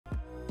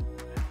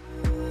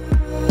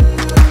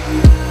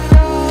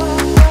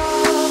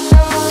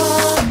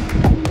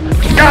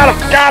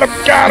Got him,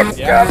 got him,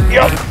 Yeah. got him,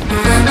 yep.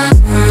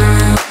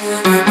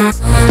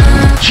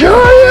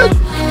 Giant!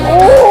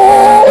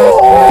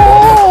 Oh,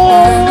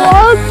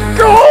 let's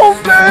go,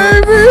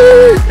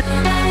 baby!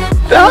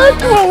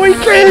 That's what we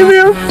came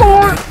here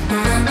for!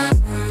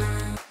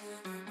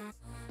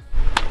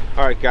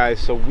 Alright guys,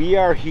 so we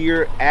are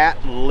here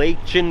at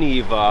Lake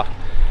Geneva,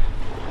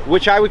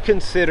 which I would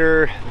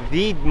consider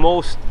the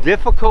most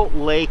difficult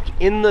lake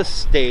in the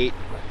state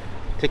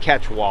to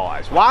catch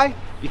walleyes. Why?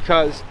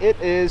 Because it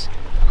is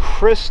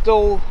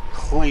crystal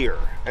clear.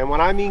 And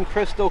when I mean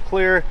crystal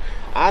clear,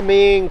 I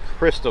mean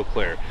crystal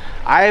clear.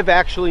 I have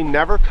actually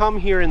never come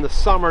here in the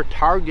summer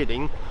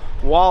targeting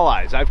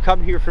walleyes. I've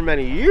come here for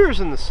many years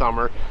in the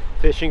summer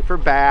fishing for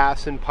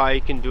bass and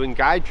pike and doing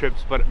guide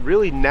trips, but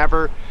really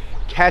never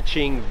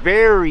catching.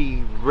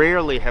 Very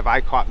rarely have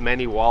I caught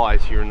many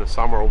walleyes here in the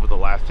summer over the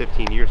last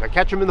 15 years. I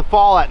catch them in the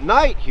fall at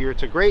night here.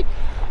 It's a great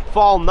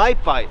fall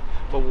night bite.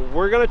 But what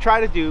we're gonna try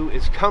to do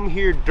is come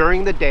here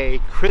during the day,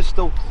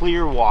 crystal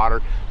clear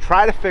water,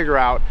 try to figure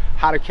out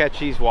how to catch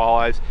these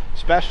walleyes,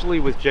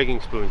 especially with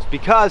jigging spoons,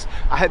 because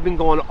I have been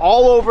going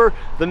all over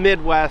the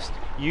Midwest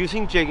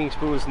using jigging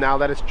spoons now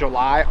that it's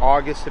July,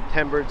 August,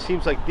 September. It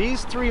seems like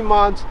these 3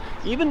 months,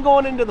 even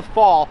going into the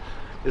fall,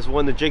 is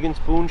when the jigging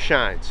spoon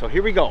shines. So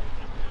here we go.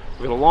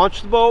 We're gonna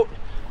launch the boat,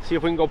 see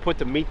if we can go put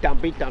the meat down,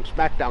 beat down,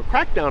 smack down,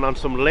 crack down on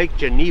some Lake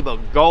Geneva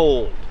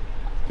gold.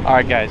 All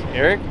right, guys,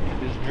 Eric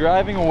is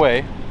driving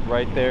away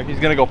right there. He's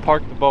gonna go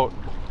park the boat.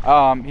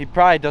 He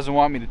probably doesn't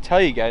want me to tell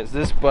you guys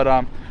this,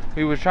 but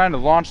we were trying to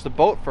launch the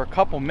boat for a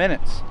couple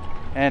minutes,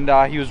 and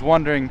he was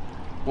wondering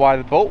why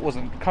the boat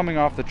wasn't coming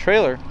off the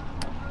trailer.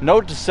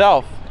 Note to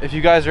self, if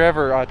you guys are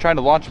ever trying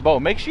to launch a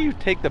boat, make sure you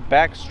take the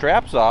back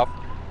straps off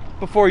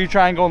before you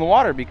try and go in the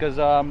water, because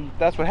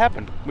that's what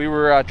happened. We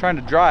were trying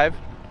to drive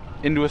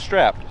into a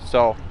strap.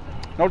 So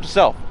note to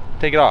self,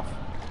 take it off.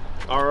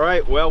 All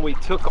right, well, we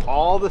took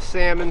all the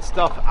salmon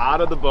stuff out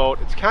of the boat.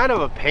 It's kind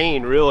of a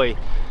pain, really,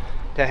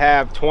 to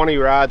have 20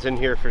 rods in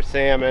here for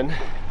salmon.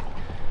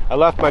 I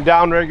left my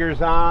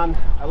downriggers on.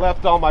 I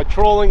left all my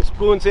trolling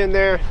spoons in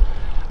there.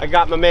 I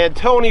got my man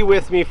Tony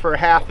with me for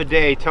half a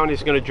day.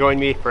 Tony's gonna join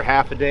me for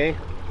half a day.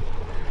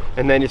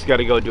 And then he's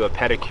gotta go do a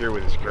pedicure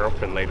with his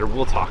girlfriend later.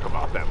 We'll talk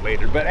about that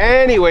later. But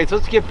anyways,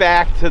 let's get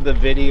back to the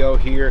video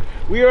here.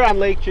 We are on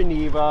Lake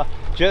Geneva,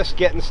 just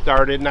getting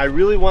started. And I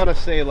really wanna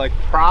say, like,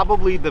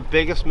 probably the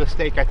biggest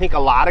mistake I think a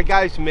lot of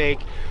guys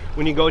make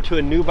when you go to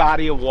a new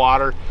body of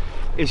water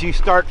is you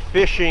start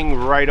fishing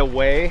right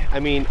away. I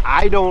mean,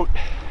 I don't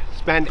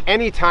spend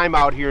any time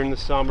out here in the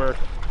summer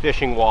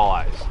fishing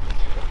walleyes.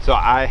 So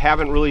I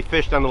haven't really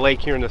fished on the lake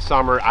here in the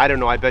summer. I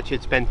don't know, I bet you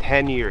it's been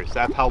 10 years.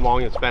 That's how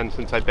long it's been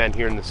since I've been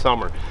here in the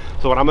summer.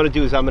 So what I'm gonna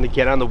do is I'm gonna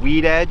get on the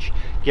weed edge,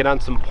 get on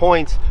some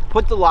points,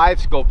 put the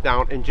live scope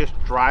down, and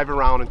just drive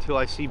around until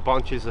I see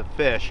bunches of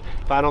fish.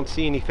 If I don't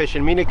see any fish, I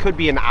mean, it could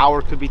be an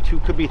hour, could be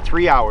 2, could be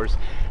 3 hours.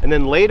 And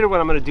then later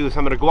what I'm gonna do is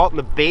I'm gonna go out in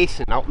the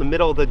basin, out in the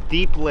middle of the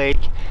deep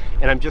lake,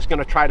 and I'm just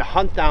gonna try to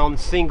hunt down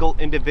single,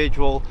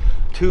 individual,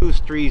 2s,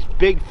 3s,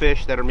 big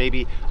fish that are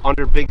maybe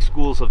under big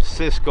schools of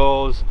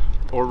Cisco's,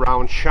 or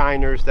around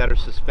shiners that are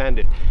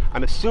suspended.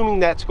 I'm assuming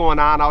that's going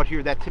on out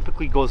here. That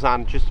typically goes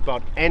on just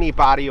about any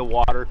body of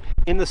water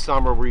in the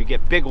summer where you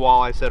get big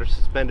walleyes that are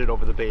suspended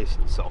over the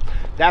basin. So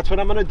that's what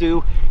I'm gonna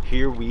do.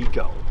 Here we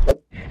go.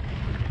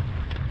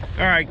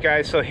 All right,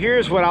 guys, so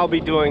here's what I'll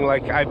be doing.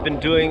 Like I've been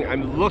doing,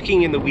 I'm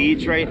looking in the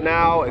weeds right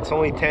now. It's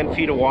only 10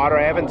 feet of water.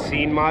 I haven't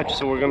seen much,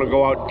 so we're gonna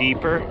go out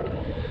deeper.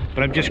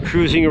 But I'm just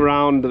cruising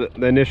around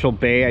the initial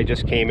bay. I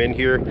just came in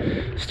here,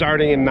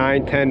 starting in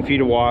 9, 10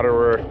 feet of water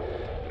where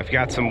I've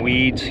got some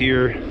weeds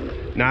here,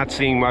 not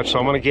seeing much. So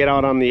I'm gonna get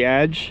out on the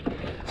edge,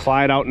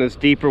 slide out in this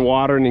deeper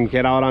water, and then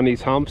get out on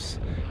these humps,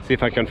 see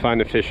if I can find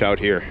a fish out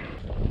here.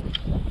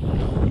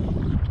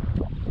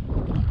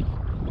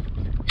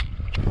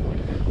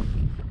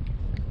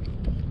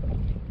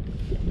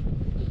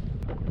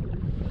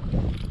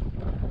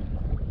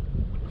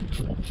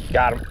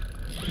 Got him.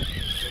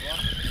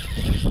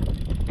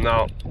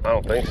 No, I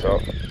don't think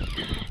so.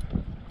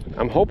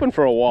 I'm hoping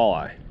for a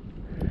walleye.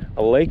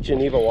 A Lake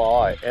Geneva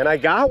walleye. And I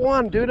got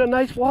one, dude, a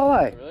nice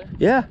walleye. Really?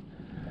 Yeah.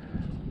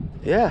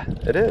 Yeah,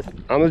 it is.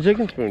 On the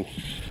jigging spoon.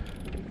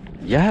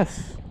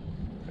 Yes.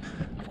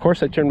 Of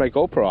course I turned my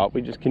GoPro out.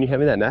 Can you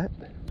hand me that net?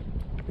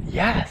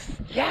 Yes,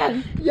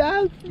 yes,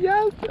 yes,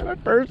 yes. My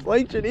first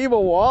Lake Geneva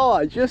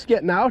walleye. Just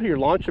getting out here,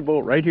 launch the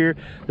boat right here.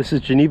 This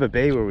is Geneva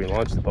Bay where we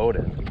launched the boat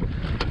in.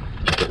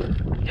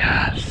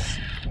 Yes,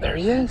 there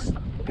he is.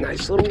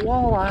 Nice little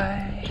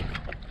walleye.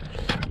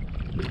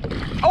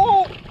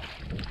 Oh!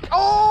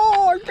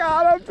 Oh, I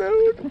got him,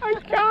 dude. I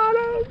got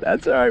him.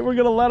 That's all right. We're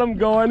going to let him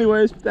go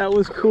anyways. That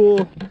was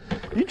cool.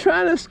 You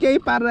trying to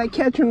escape out of that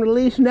catch and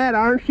release net,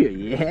 aren't you?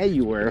 Yeah,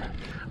 you were.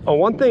 Oh,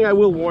 one thing I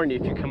will warn you,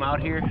 if you come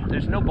out here,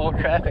 there's no boat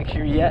traffic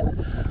here yet,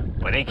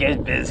 but it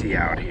gets busy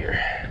out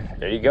here.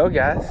 There you go,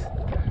 guys.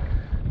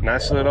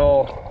 Nice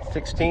little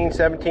 16,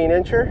 17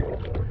 incher.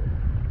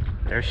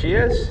 There she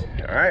is.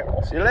 All right.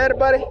 See you later,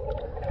 buddy.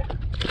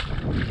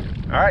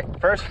 All right.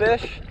 First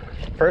fish.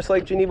 First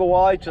Lake Geneva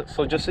walleye.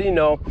 So just so you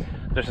know,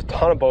 there's a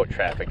ton of boat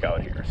traffic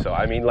out here. So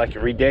I mean, like,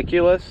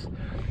 ridiculous.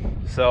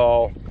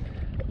 So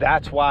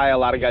that's why a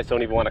lot of guys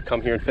don't even want to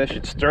come here and fish.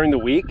 It's during the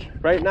week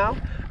right now,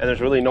 and there's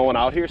really no one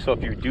out here. So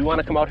if you do want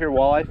to come out here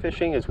walleye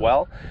fishing as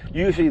well,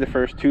 usually the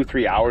first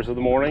 2-3 hours of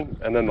the morning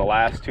and then the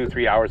last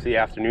 2-3 hours of the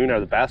afternoon are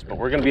the best. But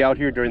we're going to be out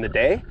here during the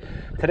day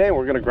today.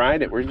 We're going to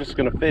grind it. We're just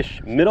going to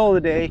fish middle of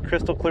the day,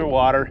 crystal clear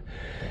water.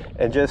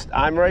 And just,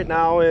 I'm right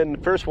now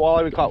in, first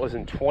walleye we caught was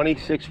in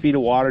 26 feet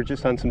of water,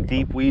 just on some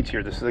deep weeds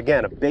here. This is,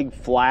 again, a big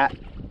flat,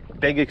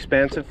 big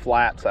expansive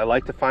flats. I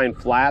like to find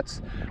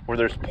flats where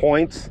there's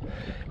points.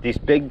 These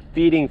big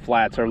feeding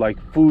flats are like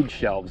food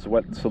shelves.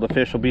 So the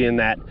fish will be in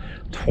that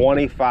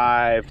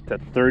 25 to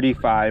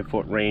 35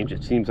 foot range.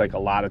 It seems like a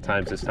lot of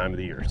times this time of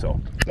the year. So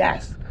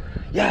yes,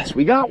 yes,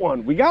 we got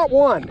one. We got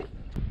one.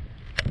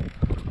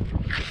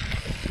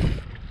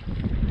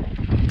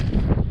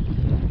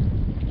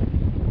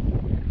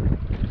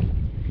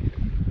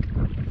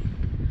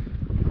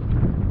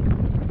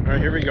 All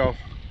right, here we go.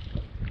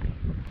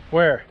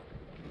 Where?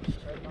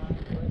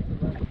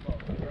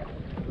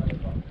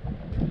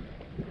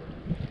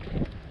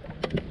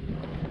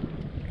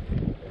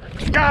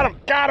 Got him,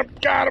 got him,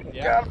 got him,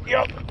 yeah. Got him,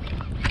 yep.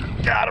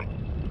 Got him.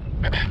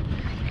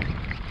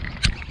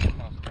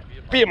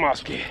 Be a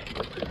muskie.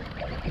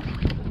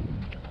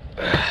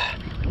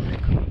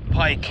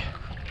 Pike.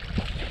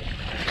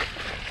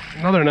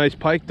 Another nice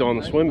pike though on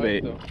the swim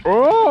bait.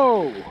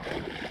 Oh!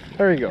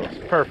 There he goes.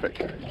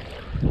 Perfect.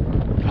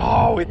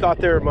 Oh, we thought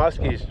they were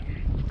muskies,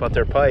 but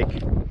they're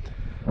pike.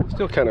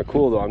 Still kind of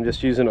cool though. I'm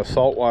just using a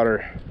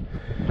saltwater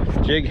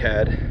jig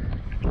head.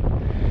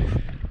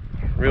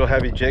 Real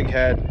heavy jig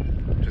head.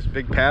 Just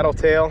big paddle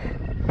tail,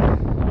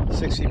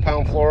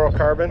 60-pound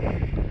fluorocarbon.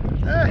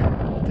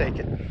 I'll take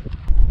it.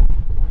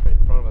 Right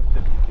in front of us,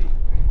 50 feet.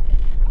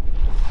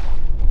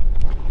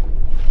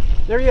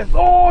 There he is.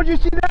 Oh, did you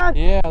see that?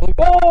 Yeah, look.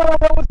 Oh,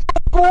 that was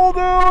so cool,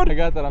 dude. I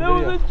got that on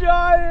video. That was a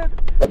giant.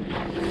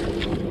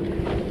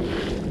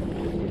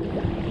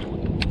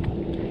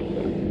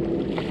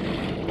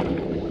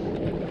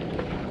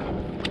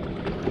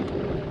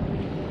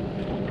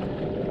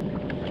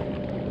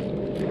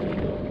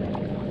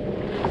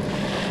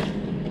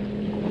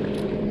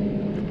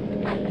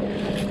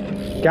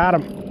 Got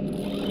him.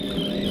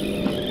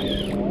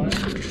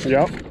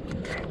 Yep.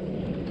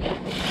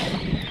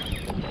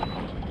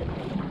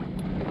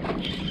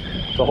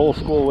 The whole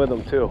school with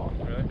him too.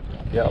 Really?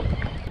 Yep.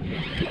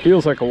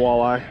 Feels like a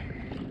walleye.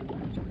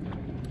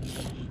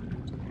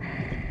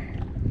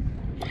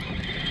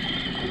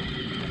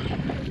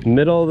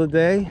 Middle of the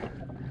day,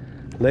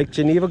 Lake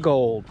Geneva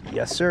gold.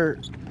 Yes, sir.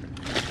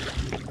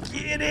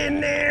 Get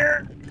in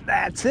there.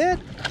 That's it.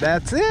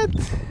 That's it.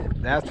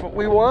 That's what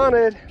we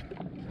wanted.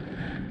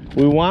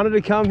 We wanted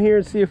to come here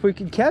and see if we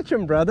could catch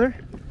them, brother.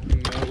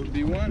 That would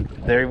be one.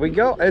 There we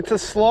go. It's a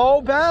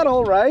slow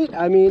battle, right?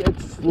 I mean,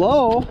 it's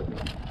slow,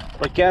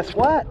 but guess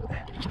what?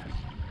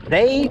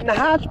 They eating the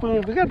hot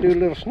spoons. We got to do a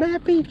little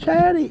snappy,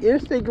 chatty,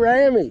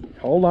 Instagrammy.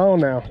 Hold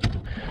on now.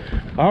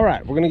 All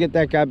right, we're going to get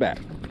that guy back.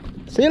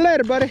 See you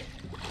later, buddy.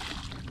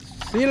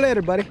 See you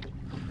later, buddy.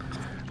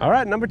 All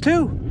right, number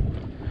two.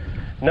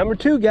 Number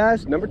two,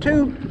 guys. Number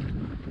two.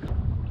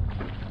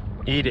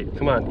 Eat it.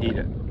 Come on, eat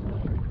it.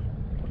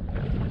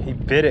 He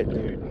bit it,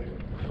 dude.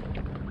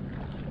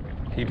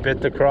 He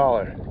bit the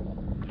crawler.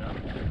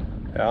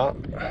 Yeah.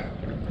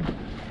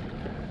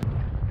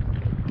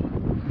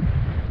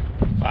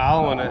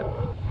 Following it.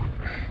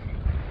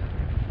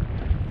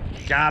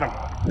 Got him.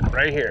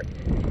 Right here.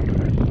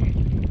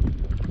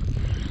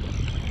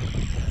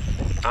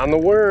 On the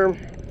worm.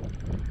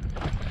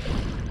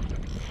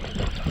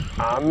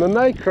 On the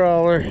night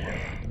crawler.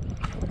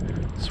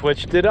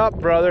 Switched it up,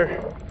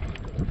 brother.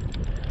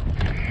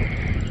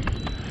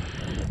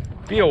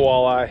 Be a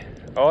walleye.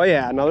 Oh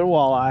yeah, another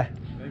walleye. I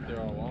think they're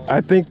all walleye.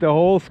 I think the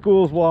whole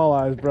school's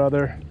walleyes,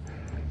 brother.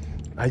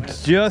 I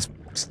just,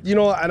 you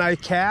know, and I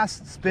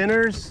cast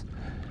spinners,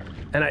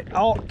 and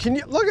oh, can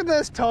you look at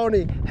this,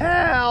 Tony?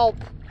 Help,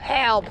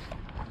 help.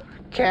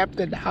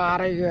 Captain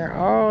HAAT here.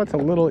 Oh, it's a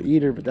little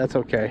eater, but that's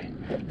okay.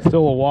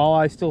 Still a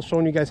walleye, still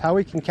showing you guys how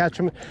we can catch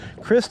them.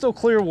 Crystal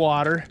clear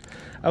water.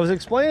 I was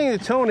explaining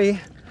to Tony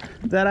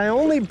that I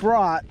only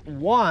brought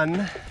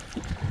one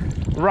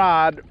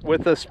rod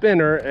with a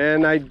spinner,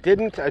 and I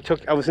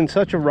was in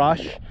such a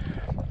rush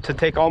to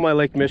take all my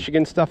Lake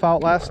Michigan stuff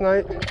out last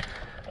night.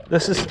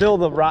 This is still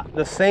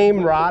the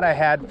same rod I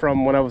had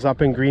from when I was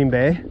up in Green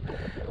Bay,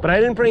 but I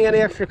didn't bring any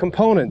extra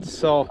components.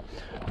 So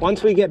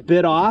once we get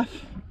bit off,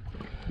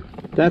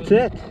 that's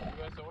it.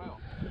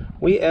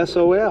 We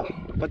SOL,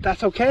 but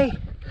that's okay.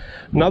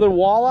 Another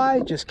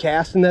walleye, just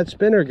casting that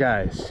spinner,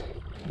 guys.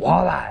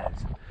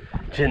 Walleyes,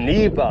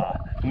 Geneva,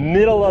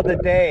 middle of the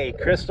day,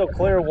 crystal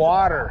clear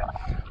water.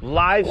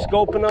 Live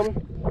scoping them,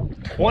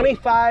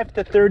 25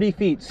 to 30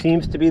 feet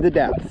seems to be the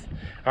depth.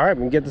 All right,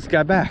 we can get this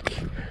guy back.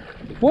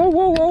 Whoa,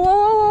 whoa, whoa,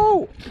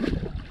 whoa, whoa,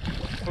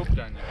 whoa.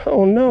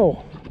 Oh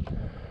no.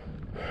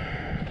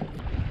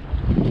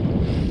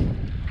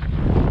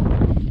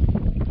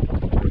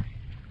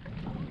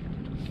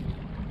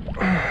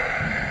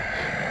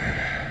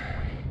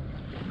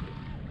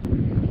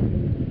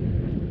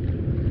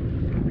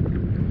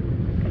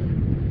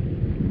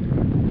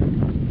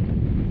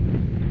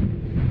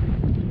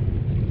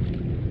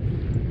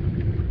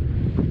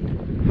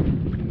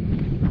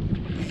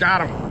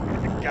 Got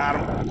him. Got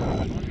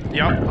him.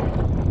 Yep.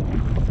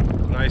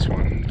 Nice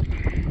one.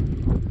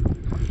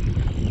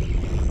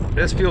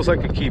 This feels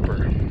like a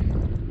keeper.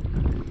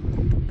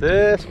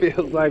 This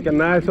feels like a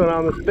nice one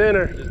on the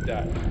spinner. Just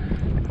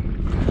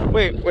died.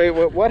 Wait,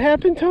 what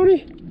happened,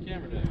 Tony?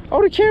 Camera died.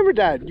 Oh, the camera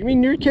died. You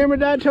mean your camera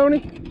died,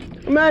 Tony?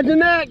 Imagine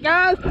that,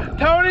 guys.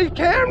 Tony's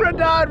camera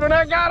died when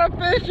I got a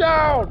fish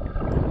out.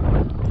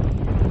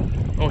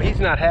 Oh, he's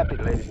not happy,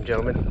 ladies and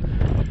gentlemen.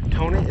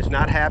 Tony is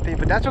not happy,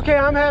 but that's okay.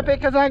 I'm happy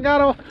because I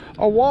got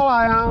a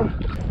walleye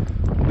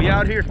on. We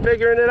out here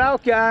figuring it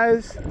out,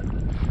 guys.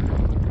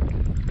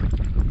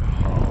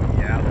 Oh,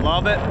 yeah,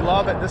 love it,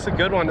 love it. This is a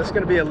good one. This is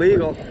going to be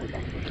illegal.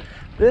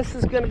 This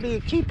is going to be a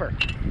keeper.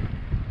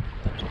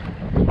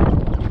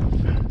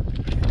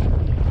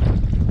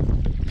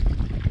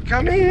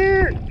 Come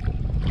here.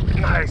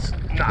 Nice,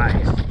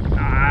 nice,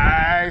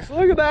 nice.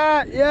 Look at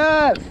that.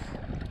 Yes.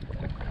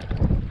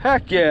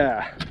 Heck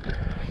yeah.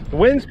 The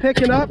wind's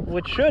picking up,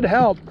 which should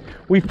help.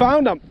 We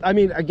found them. I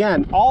mean,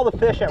 again, all the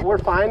fish that we're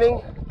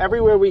finding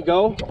everywhere we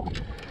go,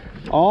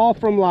 all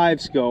from live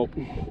scope.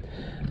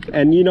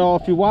 And you know,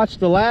 if you watch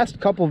the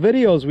last couple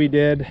videos we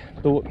did,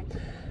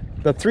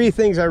 the three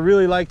things I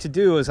really like to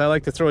do is I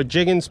like to throw a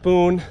jigging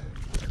spoon,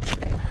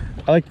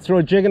 I like to throw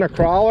a jig and a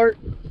crawler,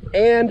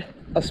 and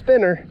a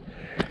spinner.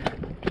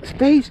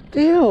 Stay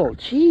still.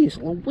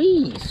 Jeez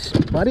Louise,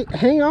 buddy,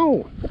 hang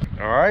on.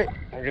 All right,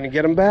 we're gonna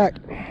get them back.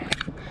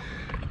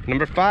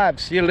 Number 5,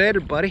 see you later,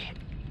 buddy.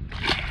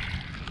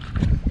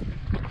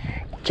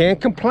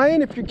 Can't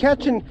complain if you're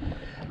catching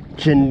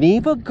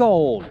Geneva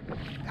gold.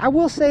 I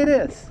will say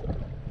this,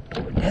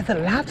 there's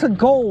lots of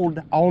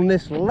gold on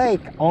this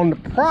lake, on the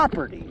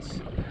properties.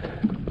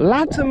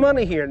 Lots of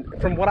money here.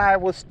 From what I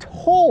was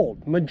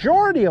told,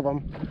 majority of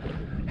them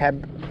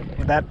have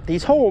that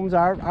these homes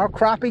are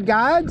crappie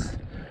guides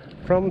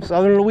from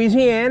southern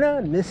Louisiana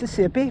and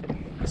Mississippi.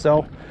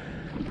 So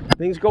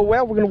things go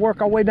well, we're gonna work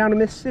our way down to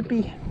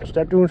Mississippi,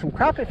 start doing some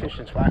crappie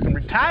fishing so I can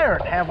retire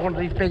and have one of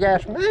these big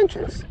ass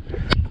mansions.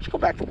 Let's go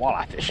back to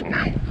walleye fishing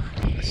now.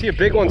 I see a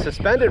big one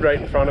suspended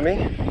right in front of me.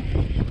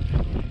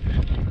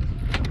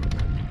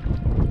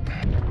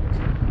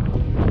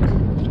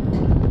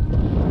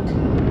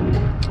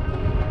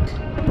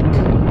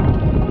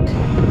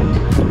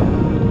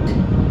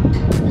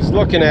 Just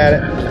looking at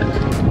it.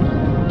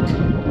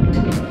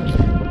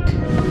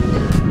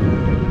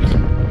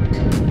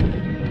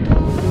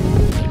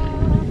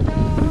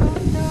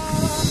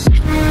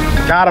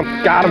 Got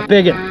him,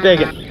 biggin',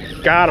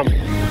 got him,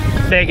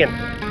 biggin'.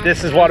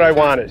 This is what I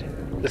wanted.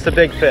 This is a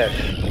big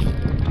fish.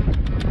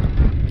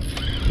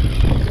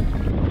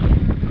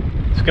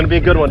 It's gonna be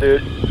a good one,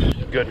 dude.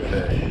 Good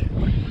fish.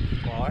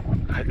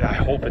 Walleye? I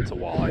hope it's a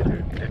walleye,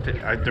 dude.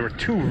 There were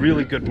 2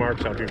 really good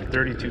marks out here in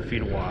 32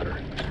 feet of water.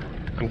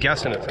 I'm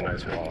guessing it's a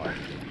nice walleye.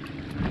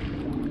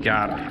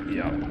 Gotta be,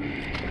 yep.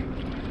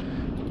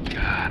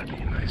 Gotta be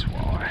a nice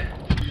walleye.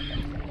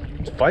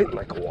 It's fighting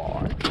like a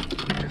walleye.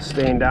 Just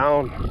staying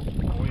down.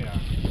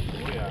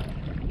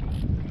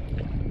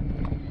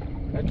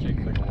 That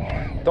jigs like a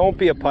walleye. Don't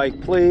be a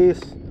pike,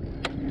 please.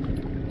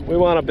 We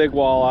want a big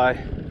walleye.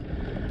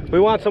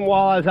 We want some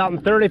walleyes out in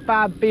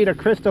 35 feet of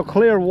crystal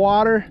clear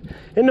water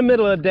in the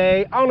middle of the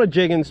day on a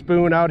jigging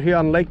spoon out here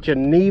on Lake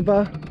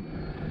Geneva.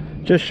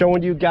 Just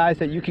showing you guys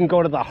that you can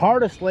go to the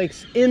hardest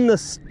lakes in the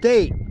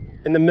state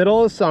in the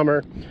middle of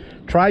summer,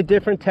 try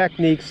different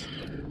techniques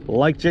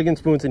like jigging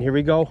spoons, and here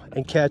we go,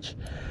 and catch.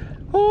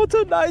 Oh, it's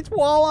a nice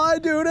walleye,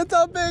 dude. It's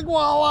a big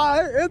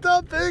walleye. It's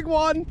a big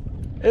one.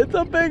 It's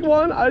a big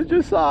one. I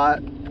just saw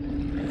it.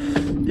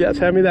 Yes,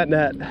 hand me that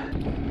net.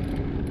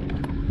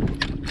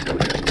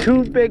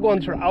 2 big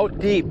ones are out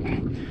deep.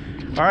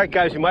 All right,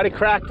 guys, you might have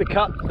cracked the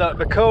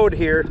code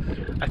here.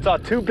 I saw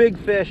 2 big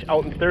fish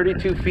out in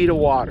 32 feet of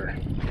water.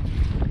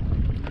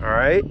 All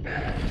right. Like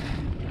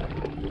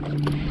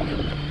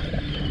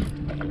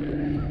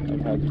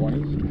high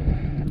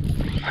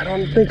 20s? I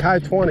don't think high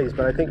 20s,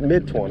 but I think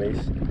mid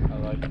 20s. I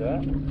like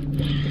that.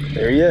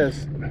 There he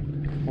is.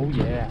 Oh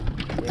yeah.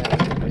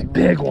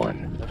 Big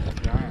one.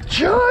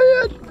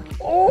 Giant.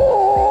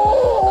 Oh,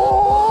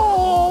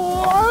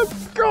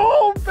 let's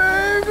go,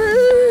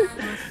 baby.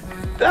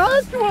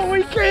 That's what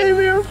we came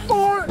here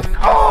for.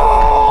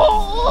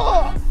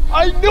 Oh,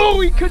 I knew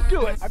we could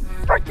do it. I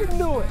freaking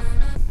knew it.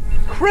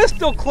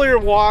 Crystal clear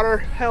water.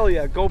 Hell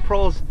yeah,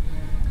 GoPro's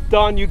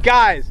done. You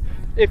guys,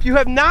 if you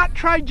have not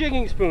tried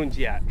jigging spoons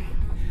yet,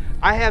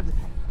 I have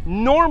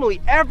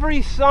normally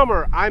every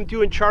summer I'm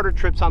doing charter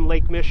trips on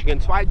Lake Michigan.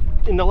 So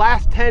in the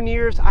last 10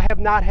 years, I have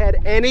not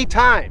had any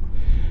time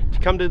to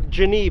come to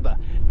Geneva,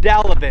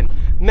 Delavan,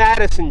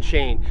 Madison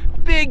Chain,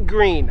 Big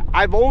Green.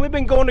 I've only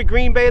been going to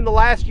Green Bay in the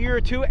last year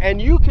or 2,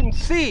 and you can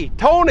see,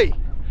 Tony,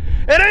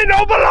 it ain't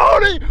no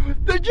baloney.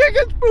 The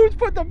jigging spoons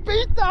put the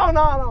beat down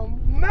on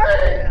them,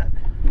 man.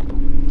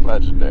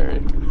 Legendary.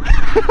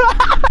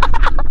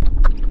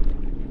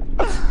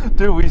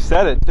 Dude, we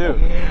said it too.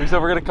 We said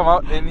we're gonna come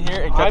out in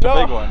here and catch a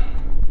big one.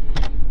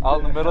 Out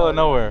in the middle of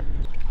nowhere.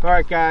 All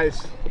right,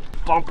 guys,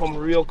 bump them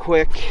real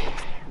quick,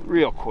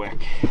 real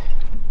quick.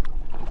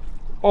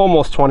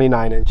 almost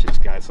 29 inches,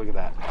 guys. Look at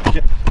that.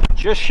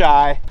 Just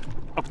shy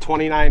of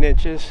 29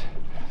 inches.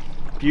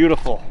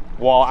 Beautiful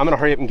wall. I'm gonna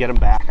hurry up and get him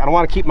back. I don't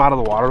want to keep him out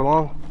of the water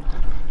long.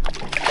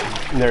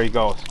 And there he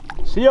goes.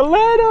 See you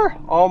later.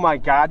 Oh my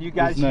God, you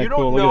guys, you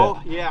don't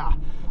know. Yeah,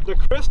 the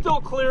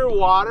crystal clear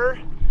water.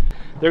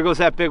 There goes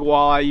that big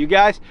walleye. You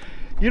guys,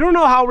 you don't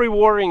know how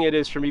rewarding it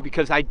is for me,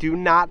 because I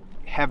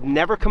have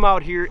never come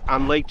out here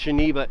on Lake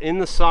Geneva in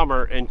the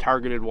summer and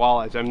targeted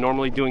walleyes. I'm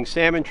normally doing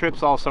salmon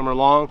trips all summer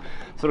long.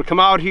 So to come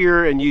out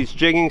here and use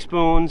jigging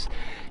spoons,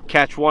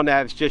 catch one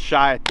that's just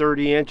shy of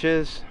 30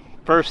 inches,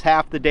 first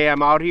half the day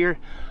I'm out here,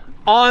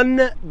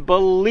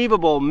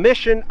 unbelievable.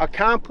 Mission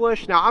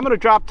accomplished. Now I'm gonna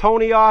drop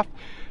Tony off.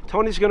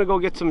 Tony's gonna go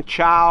get some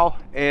chow,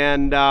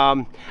 and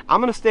I'm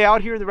gonna stay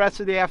out here the rest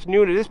of the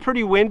afternoon. It is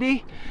pretty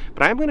windy,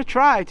 but I'm gonna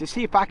try to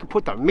see if I can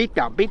put the meat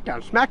down, beat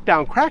down, smack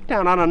down, crack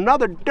down on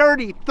another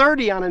dirty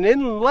 30 on an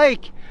inland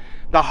lake.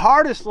 The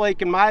hardest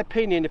lake, in my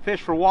opinion, to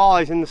fish for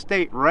walleyes in the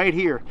state, right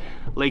here,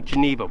 Lake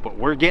Geneva. But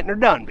we're getting her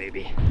done,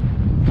 baby.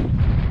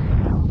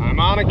 I'm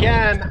on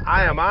again.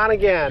 I am on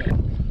again.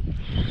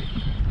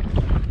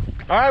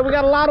 All right, we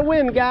got a lot of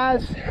wind,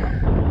 guys. We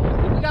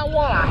got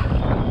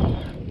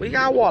walleye. We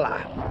got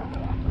walleye.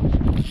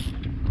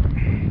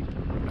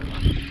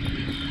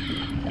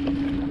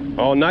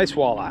 Oh, nice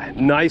walleye.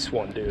 Nice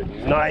one, dude.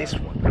 Nice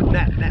one.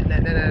 Net.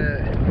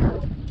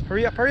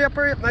 Hurry up, hurry up,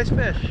 hurry up. Nice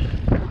fish.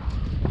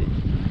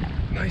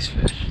 Nice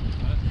fish.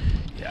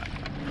 Yeah.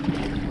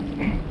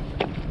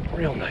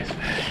 Real nice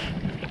fish.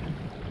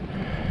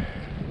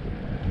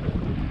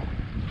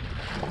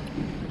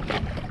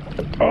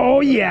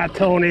 Oh, yeah,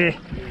 Tony.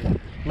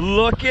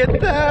 Look at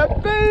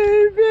that,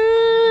 baby.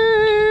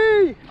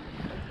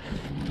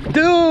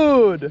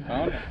 Dude.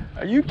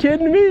 Are you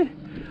kidding me?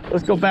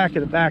 Let's go back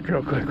in the back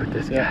real quick with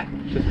this guy.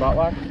 Just spot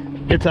lock?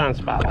 It's on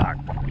spot lock.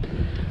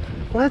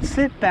 Let's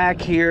sit back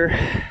here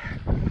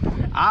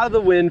out of the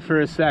wind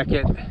for a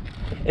second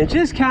and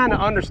just kind of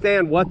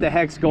understand what the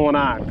heck's going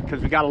on,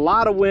 because we got a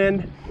lot of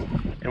wind.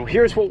 And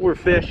here's what we're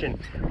fishing.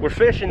 We're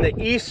fishing the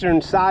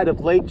eastern side of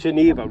Lake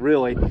Geneva,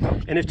 really.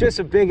 And it's just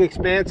a big,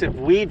 expansive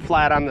weed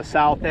flat on the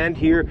south end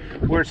here,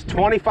 where it's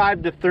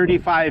 25 to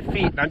 35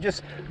 feet. And I'm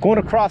just going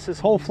across this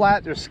whole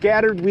flat. There's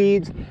scattered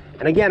weeds.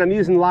 And again, I'm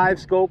using live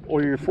scope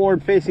or your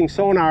forward-facing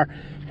sonar.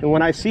 And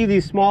when I see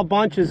these small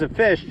bunches of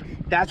fish,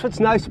 that's what's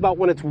nice about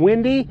when it's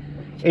windy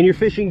and you're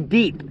fishing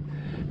deep.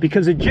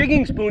 Because a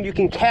jigging spoon, you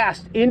can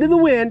cast into the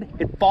wind.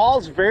 It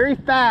falls very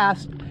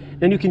fast.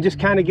 Then you can just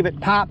kind of give it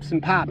pops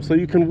and pops. So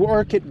you can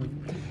work it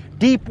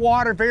deep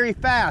water very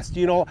fast.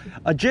 You know,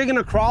 a jig and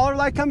a crawler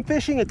like I'm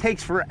fishing, it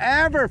takes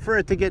forever for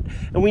it to get,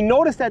 and we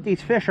notice that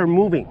these fish are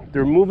moving.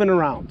 They're moving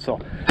around. So,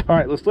 all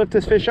right, let's lift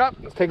this fish up.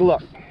 Let's take a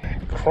look.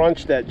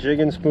 Crunch that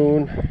jigging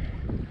spoon.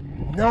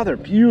 Another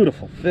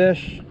beautiful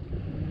fish.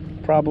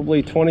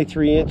 Probably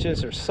 23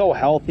 inches. They're so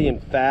healthy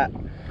and fat.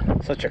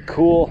 Such a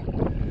cool,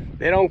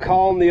 they don't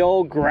call them the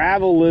old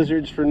gravel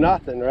lizards for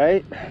nothing,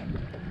 right?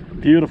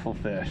 Beautiful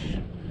fish.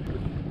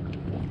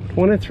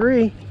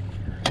 23.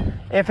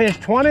 If it's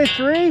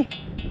 23,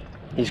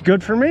 he's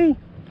good for me.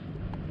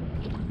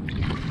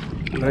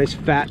 Nice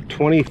fat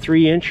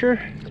 23 incher.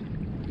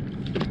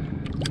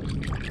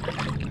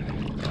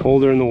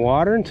 Hold her in the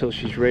water until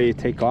she's ready to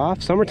take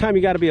off. Summertime,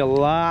 you got to be a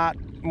lot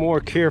more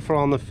careful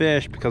on the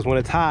fish, because when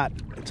it's hot,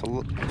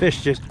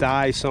 fish just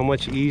die so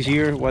much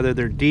easier, whether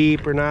they're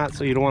deep or not,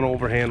 so you don't want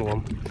to overhandle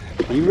them.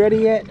 Are you ready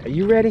yet? Are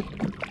you ready?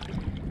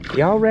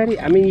 Y'all ready?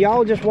 I mean,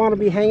 y'all just want to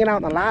be hanging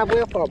out in a live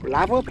well for a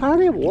live well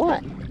party or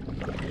what?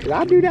 Cause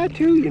I do that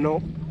too, you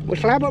know. We'll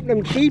slap up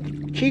them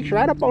cheeks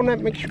right up on that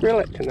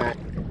McSkrillet tonight.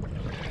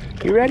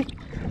 You ready?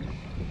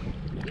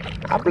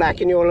 I'll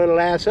blacken your little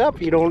ass up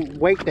if you don't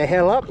wake the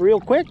hell up real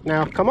quick.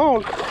 Now, come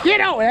on.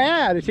 Get out.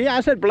 Yeah, see, I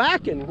said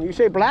blacken. You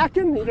say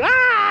blacken?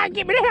 Ah,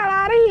 get me the hell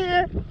out of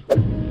here.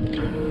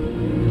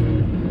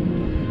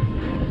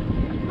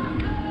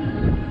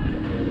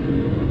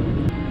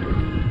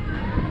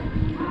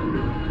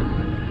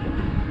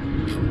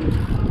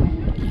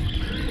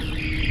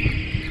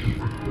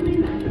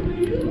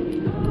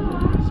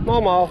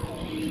 Smallmouth.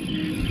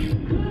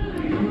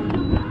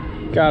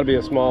 Gotta be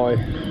a smallie.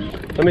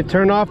 Let me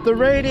turn off the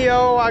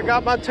radio. I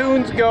got my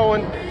tunes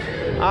going.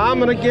 I'm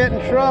gonna get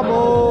in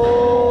trouble.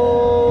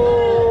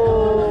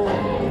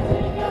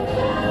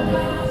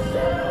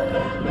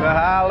 The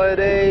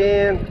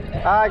Holiday Inn.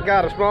 I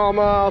got a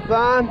smallmouth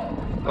on.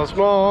 A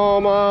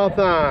smallmouth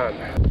on.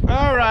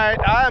 All right,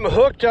 I'm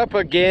hooked up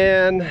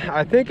again.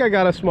 I think I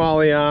got a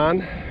smallie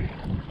on.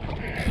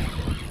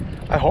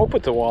 I hope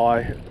it's a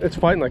walleye. It's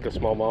fighting like a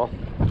smallmouth.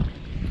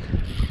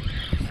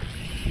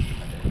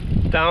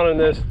 Down in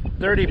this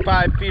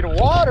 35 feet of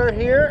water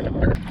here.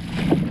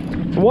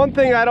 One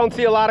thing I don't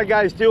see a lot of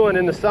guys doing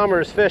in the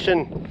summer is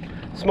fishing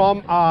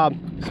small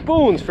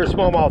spoons for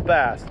smallmouth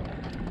bass.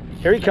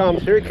 Here he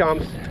comes, here he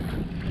comes.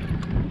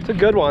 It's a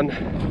good one.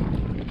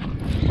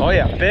 Oh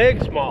yeah, big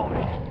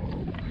smallie.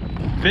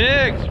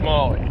 Big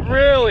smallie,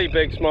 really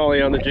big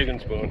smallie on the jigging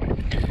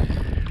spoon.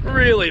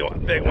 Really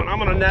big one. I'm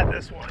gonna net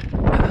this one.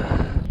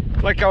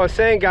 Like I was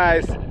saying,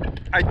 guys,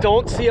 I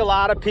don't see a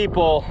lot of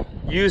people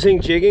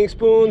using jigging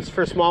spoons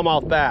for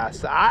smallmouth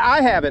bass.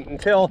 I haven't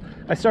until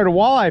I started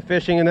walleye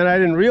fishing, and then I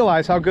didn't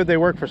realize how good they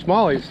work for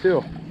smallies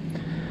too.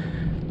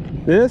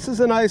 This is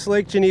a nice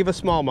Lake Geneva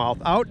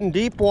smallmouth out in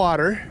deep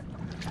water.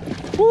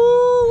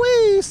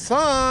 Woo-wee,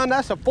 son,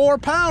 that's a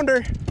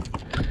 4-pounder.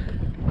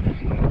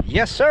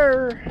 Yes,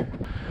 sir.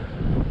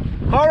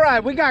 All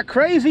right, we got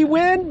crazy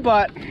wind,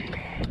 but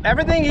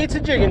everything eats a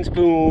jigging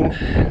spoon.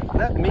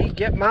 Let me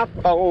get my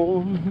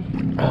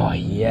phone. Oh,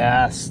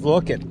 yes,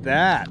 look at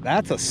that.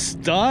 That's a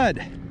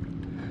stud.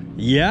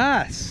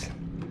 Yes.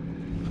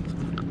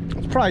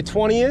 It's probably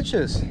 20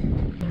 inches.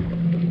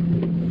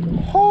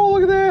 Oh,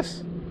 look at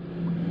this.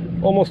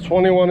 Almost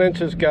 21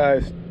 inches,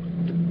 guys.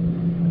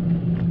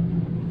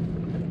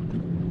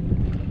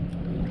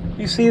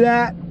 You see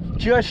that?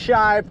 Just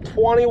shy of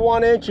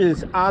 21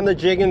 inches on the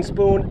jigging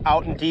spoon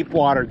out in deep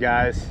water,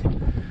 guys.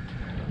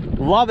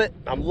 Love it.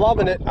 I'm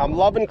loving it. I'm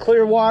loving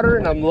clear water,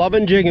 and I'm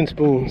loving jigging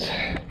spoons.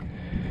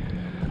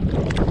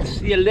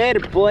 See you later,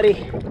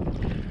 buddy.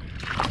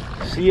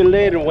 See you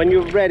later. When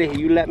you're ready,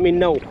 you let me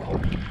know.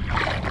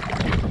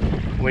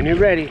 When you're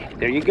ready,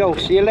 there you go.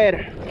 See you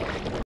later.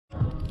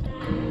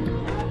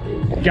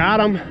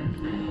 Got him.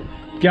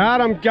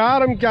 Got him,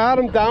 got him, got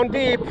him down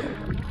deep.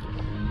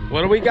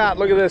 What do we got?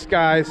 Look at this,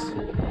 guys.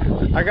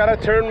 I gotta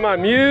turn my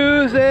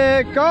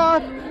music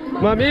off.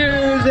 My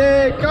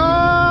music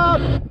off.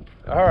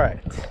 All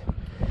right.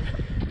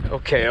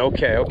 Okay.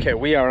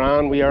 We are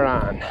on.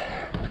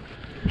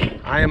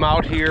 I am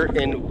out here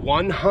in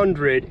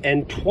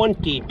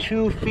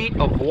 122 feet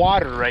of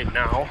water right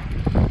now.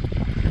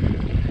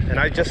 And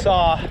I just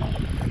saw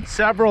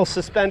several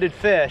suspended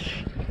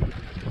fish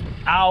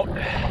out.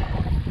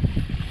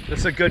 This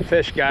is a good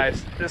fish,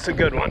 guys. This is a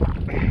good one.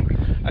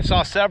 I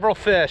saw several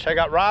fish. I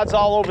got rods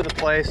all over the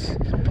place.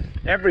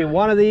 Every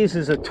one of these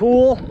is a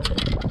tool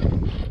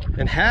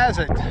and has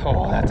it.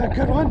 Oh, that's a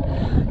good one.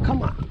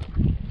 Come on.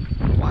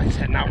 Why is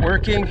that not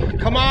working?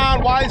 Come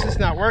on, why is this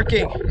not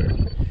working?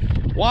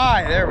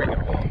 Why? There we go.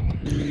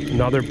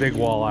 Another big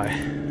walleye.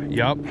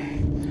 Yup.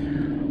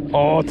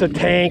 Oh, it's a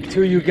tank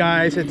too, you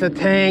guys. It's a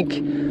tank.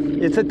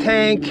 It's a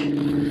tank.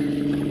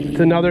 It's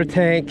another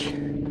tank.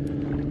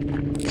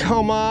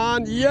 Come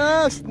on.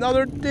 Yes,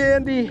 another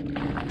dandy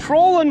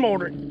trolling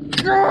motor.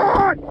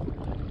 God!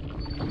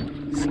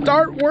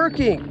 Start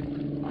working.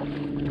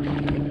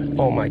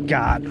 Oh my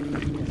God.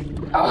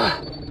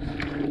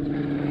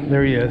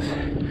 There he is.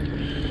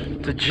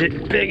 It's a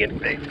big and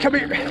big. Come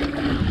here.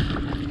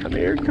 Come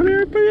here.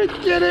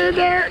 Get in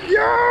there.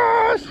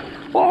 Yes!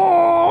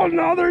 Oh,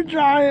 another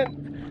giant.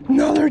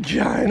 Another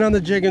giant on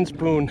the jigging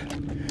spoon.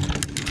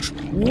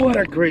 What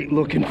a great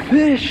looking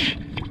fish.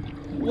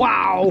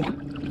 Wow.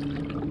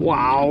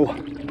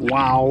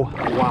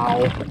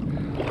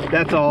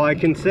 That's all I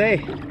can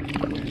say.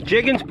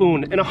 Jigging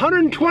spoon in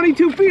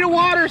 122 feet of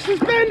water,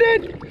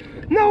 suspended.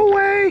 No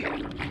way.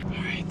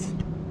 All right.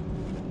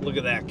 Look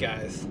at that,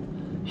 guys.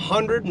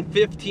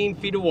 115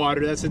 feet of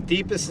water. That's the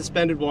deepest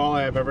suspended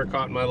walleye I've ever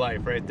caught in my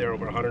life, right there,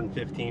 over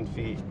 115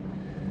 feet.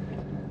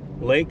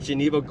 Lake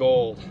Geneva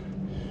Gold.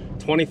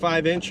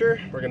 25 incher.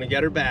 We're gonna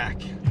get her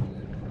back.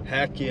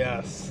 Heck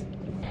yes.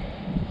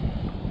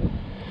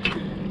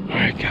 All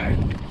right, guys.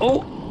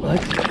 Oh,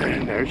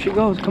 there she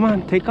goes. Come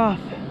on, take off.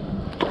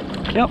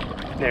 Yep,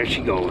 there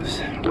she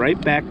goes. Right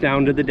back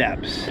down to the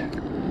depths.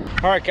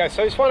 All right, guys,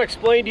 so I just want to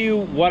explain to you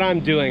what I'm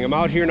doing. I'm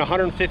out here in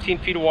 115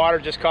 feet of water,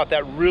 just caught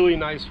that really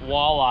nice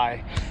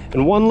walleye.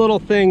 And one little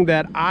thing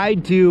that I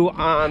do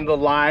on the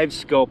live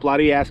scope, a lot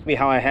of you ask me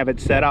how I have it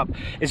set up.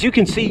 As you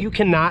can see, you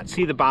cannot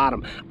see the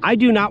bottom. I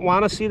do not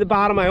want to see the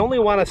bottom. I only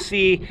want to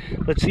see,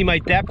 let's see my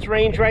depth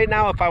range right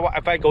now.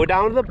 If I go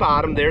down to the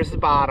bottom, there's the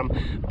bottom.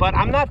 But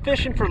I'm not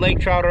fishing for lake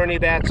trout or any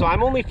of that, so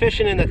I'm only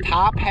fishing in the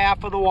top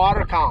half of the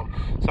water column.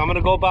 So I'm going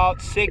to go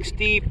about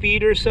 60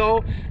 feet or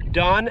so.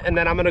 Done, and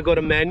then I'm going to go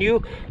to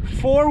menu.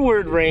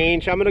 Forward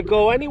range, I'm going to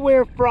go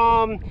anywhere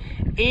from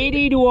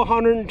 80 to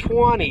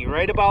 120,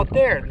 right about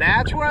there.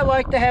 That's where I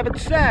like to have it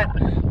set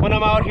when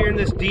I'm out here in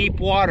this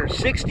deep water.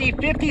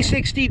 50,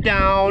 60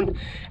 down,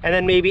 and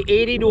then maybe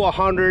 80 to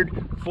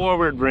 100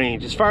 forward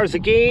range. As far as the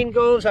gain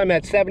goes, I'm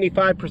at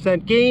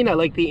 75% gain. I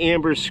like the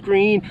amber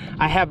screen.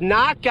 I have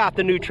not got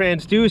the new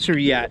transducer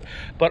yet,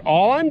 but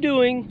all I'm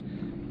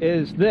doing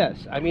is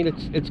this. I mean,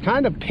 it's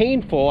kind of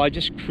painful. I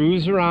just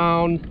cruise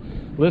around,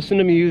 listen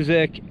to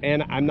music,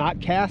 and I'm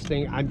not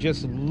casting. I'm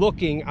just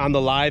looking on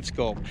the live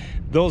scope.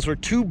 Those were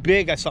too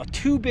big. I saw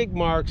two big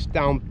marks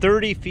down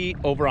 30 feet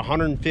over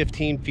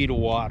 115 feet of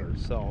water.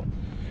 So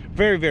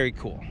very, very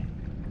cool.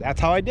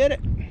 That's how I did it.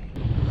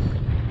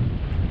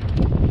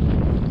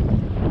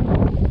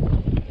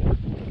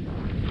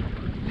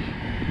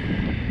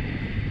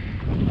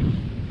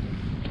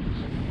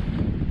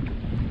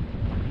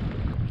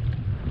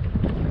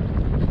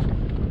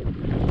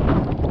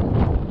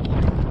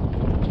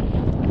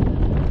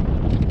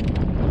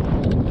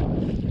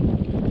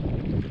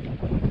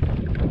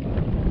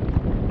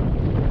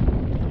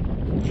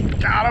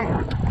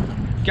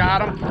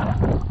 Got him.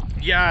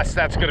 Yes,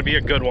 that's gonna be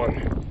a good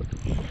one.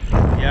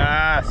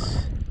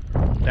 Yes.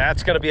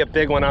 That's gonna be a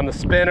big one on the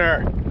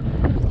spinner.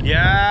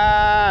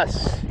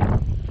 Yes!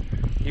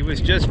 He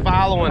was just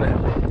following it.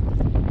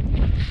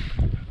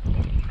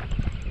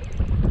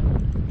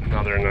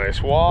 Another nice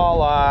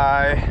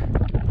walleye.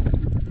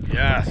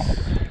 Yes.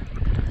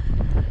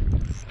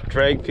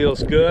 Drag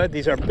feels good.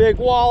 These are big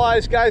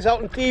walleyes, guys,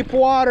 out in deep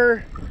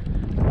water.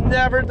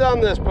 Never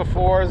done this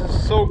before. This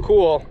is so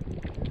cool.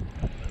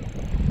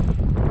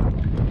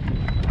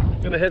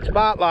 Gonna hit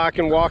spot lock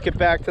and walk it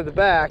back to the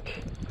back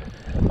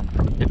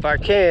if I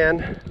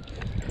can.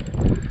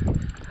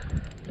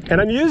 And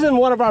I'm using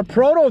one of our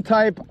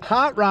prototype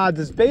HAAT rods.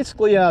 It's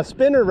basically a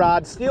spinner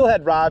rod,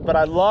 steelhead rod, but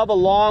I love a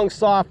long,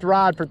 soft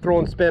rod for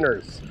throwing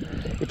spinners.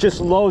 It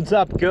just loads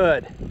up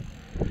good.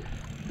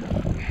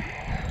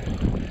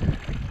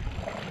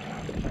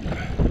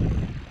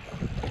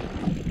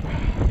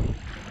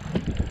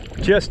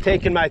 Just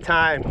taking my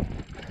time.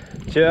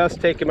 Just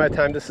taking my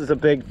time. This is a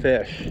big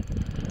fish.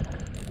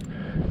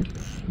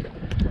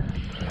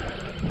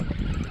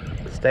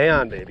 Stay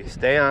on, baby.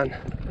 Stay on.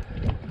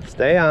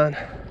 Stay on.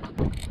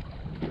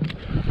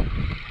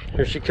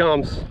 Here she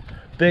comes.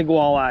 Big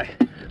walleye.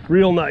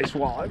 Real nice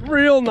walleye.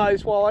 Real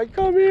nice walleye.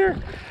 Come here.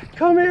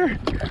 Come here.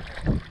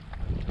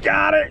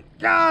 Got it.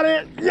 Got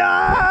it.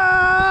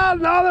 Yeah!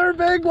 Another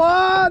big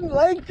one.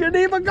 Lake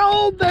Geneva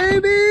Gold,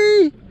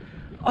 baby.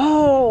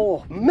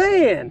 Oh,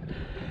 man.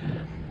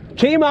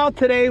 Came out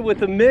today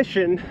with a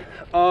mission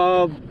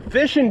of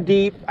fishing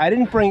deep. I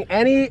didn't bring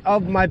any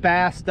of my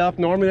bass stuff.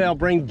 Normally I'll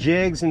bring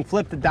jigs and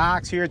flip the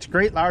docks here. It's a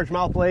great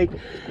largemouth lake,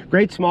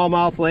 great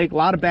smallmouth lake, a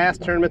lot of bass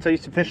tournaments. I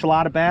used to fish a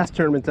lot of bass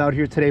tournaments out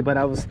here today, but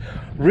I was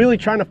really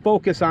trying to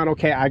focus on,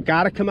 okay, I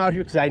gotta come out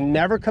here because I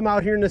never come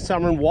out here in the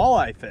summer and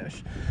walleye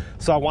fish.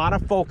 So I wanna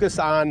focus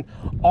on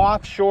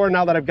offshore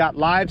now that I've got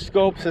live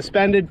scope,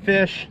 suspended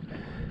fish,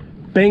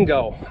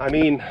 bingo. I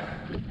mean,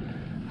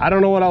 I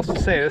don't know what else to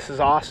say. This is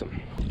awesome.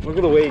 Look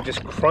at the way he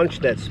just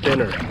crunched that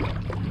spinner.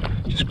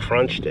 Just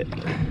crunched it.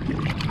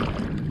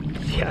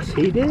 Yes,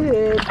 he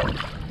did.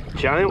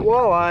 Giant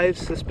walleyes,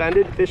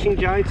 suspended, fishing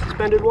giant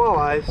suspended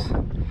walleyes.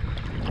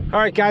 All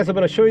right, guys, I'm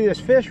gonna show you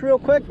this fish real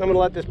quick. I'm gonna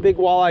let this big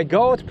walleye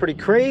go. It's pretty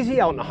crazy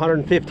out in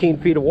 115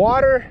 feet of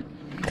water.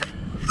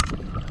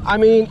 I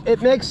mean,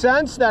 it makes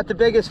sense that the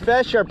biggest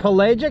fish are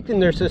pelagic and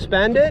they're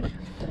suspended.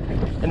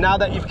 And now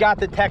that you've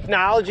got the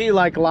technology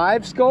like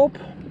live scope,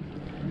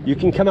 you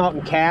can come out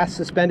and cast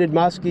suspended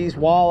muskies,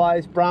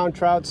 walleyes, brown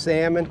trout,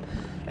 salmon.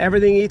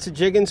 Everything eats a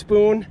jig and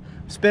spoon,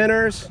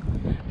 spinners,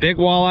 big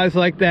walleyes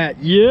like that.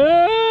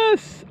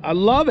 Yes, I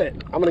love it.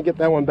 I'm gonna get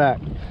that one back.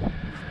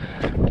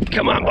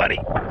 Come on, buddy.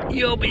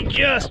 You'll be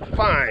just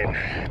fine.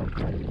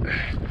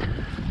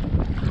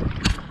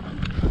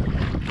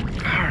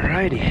 All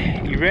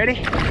righty, you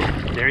ready?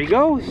 There he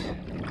goes.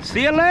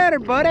 See you later,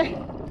 buddy.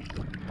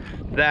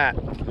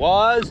 That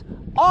was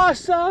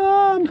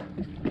awesome.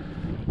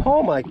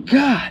 Oh my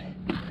God,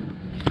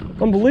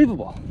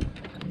 unbelievable.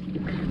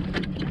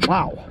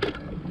 Wow.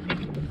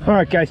 All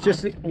right, guys,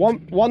 just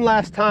one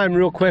last time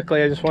real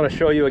quickly. I just want to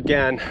show you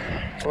again.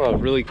 Oh,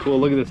 really cool.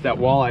 Look at this. That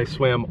walleye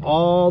swam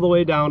all the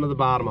way down to the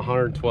bottom,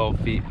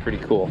 112 feet. Pretty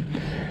cool.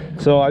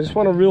 So I just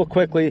want to real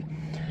quickly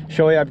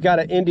show you. I've got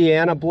an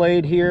Indiana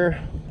blade here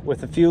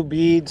with a few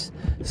beads,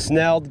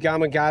 snelled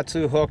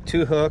Gamakatsu hook,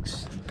 2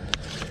 hooks.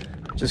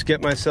 Just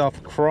get myself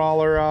a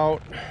crawler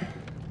out.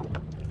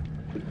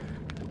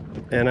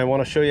 And I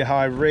want to show you how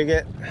I rig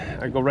it.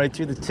 I go right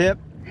through the tip,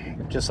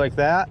 just like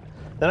that.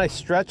 Then I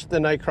stretch the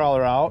night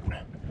crawler out,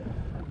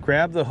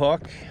 grab the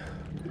hook,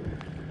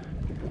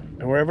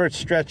 and wherever it's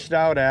stretched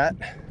out at,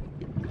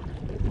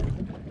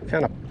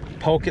 kind of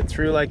poke it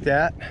through like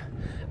that.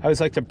 I always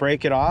like to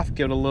break it off,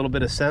 give it a little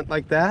bit of scent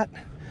like that.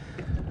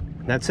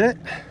 And that's it.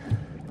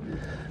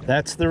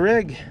 That's the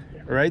rig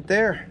right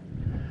there.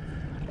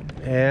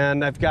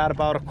 And I've got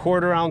about a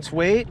 1/4 ounce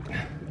weight.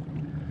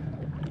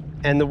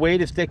 And the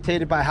weight is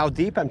dictated by how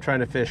deep I'm trying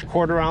to fish.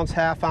 1/4 ounce,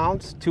 1/2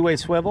 ounce, 2-way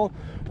swivel,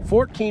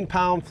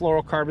 14-pound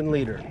fluorocarbon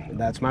leader.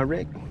 That's my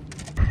rig.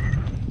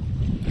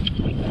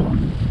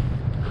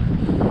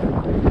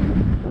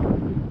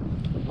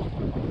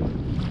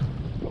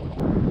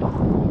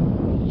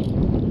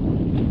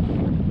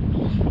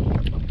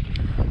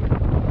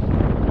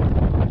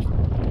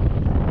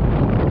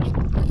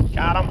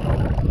 Got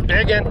him.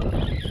 Biggin.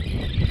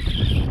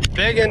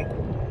 Biggin.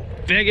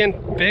 Biggin.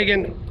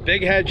 Biggin.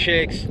 Big head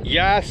shakes.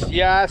 Yes,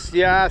 yes,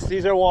 yes.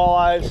 These are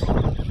walleyes.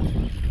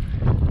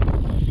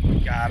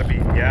 Gotta be.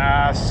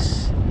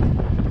 Yes.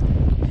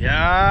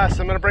 Yes.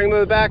 I'm gonna bring them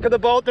to the back of the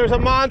boat. There's a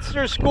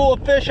monster school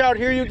of fish out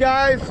here, you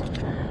guys.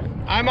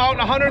 I'm out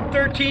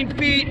 113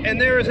 feet and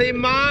there is a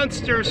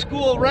monster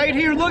school right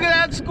here. Look at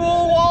that school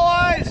of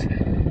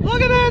walleyes.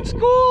 Look at that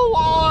school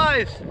of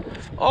walleyes.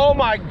 Oh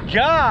my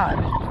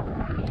God.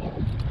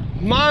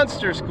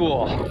 Monster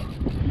school.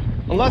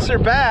 Unless they're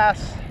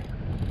bass.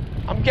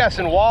 I'm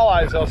guessing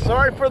walleyes though.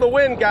 Sorry for the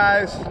wind,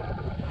 guys.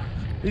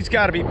 These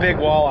got to be big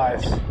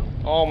walleyes.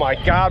 Oh my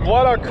God,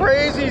 what a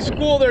crazy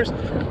school. There's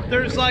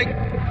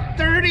like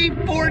 30,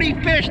 40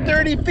 fish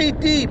 30 feet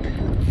deep.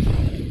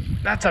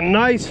 That's a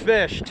nice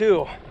fish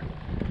too.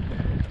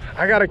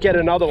 I gotta get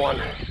another one.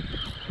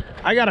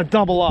 I gotta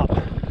double up.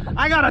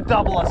 I gotta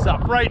double us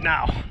up right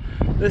now.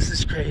 This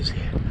is crazy.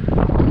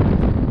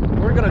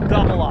 We're gonna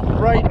double up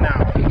right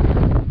now.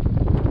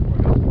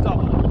 We're gonna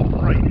double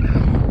up right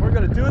now. We're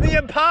gonna do the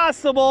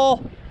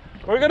impossible.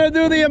 We're gonna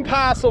do the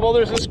impossible.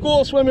 There's a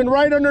school swimming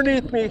right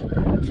underneath me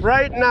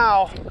right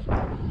now.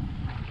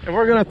 And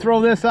we're gonna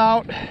throw this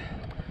out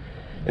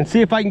and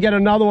see if I can get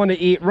another one to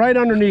eat right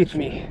underneath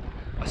me.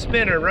 A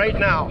spinner right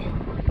now.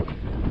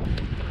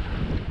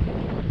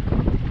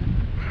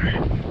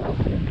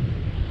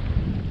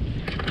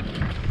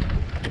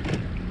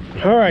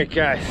 All right,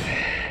 guys.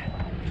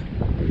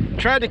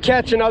 Tried to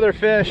catch another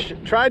fish.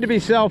 Tried to be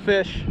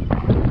selfish.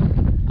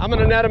 I'm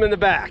gonna net him in the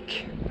back.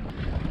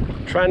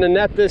 Trying to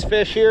net this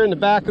fish here in the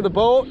back of the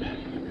boat.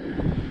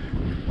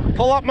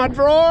 Pull up my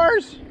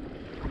drawers.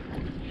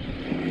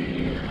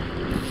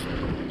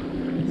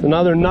 It's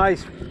another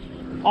nice.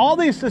 All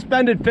these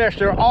suspended fish,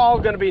 they're all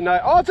gonna be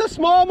nice. Oh, it's a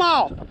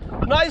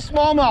smallmouth. Nice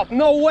smallmouth.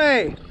 No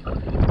way.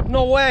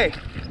 No way.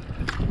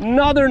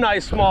 Another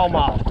nice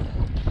smallmouth.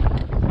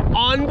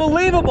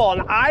 Unbelievable.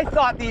 And I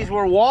thought these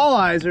were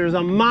walleyes. There's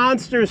a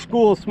monster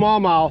school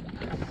smallmouth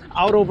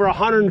out over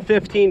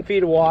 115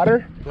 feet of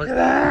water. Look at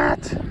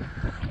that.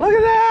 Look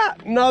at that.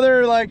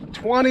 Another like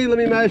 20. Let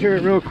me measure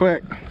it real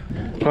quick.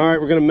 All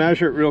right, we're gonna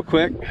measure it real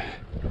quick.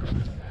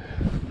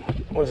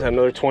 What is that,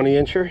 another 20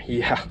 incher?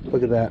 Yeah,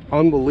 look at that.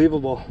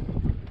 Unbelievable.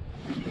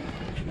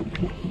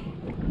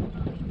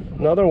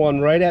 Another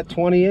one right at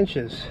 20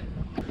 inches.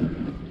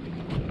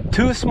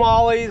 Two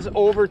smallies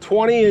over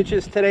 20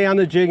 inches today on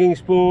the jigging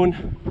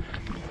spoon.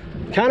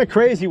 Kind of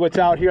crazy what's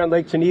out here on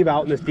Lake Geneva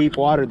out in this deep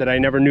water that I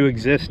never knew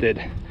existed.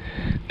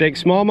 Big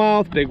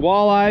smallmouth, big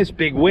walleyes,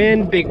 big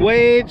wind, big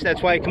waves.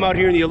 That's why I come out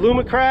here in the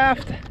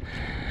Alumacraft.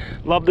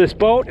 Love this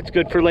boat. It's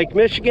good for Lake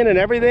Michigan and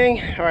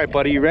everything. All right,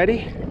 buddy, you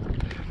ready?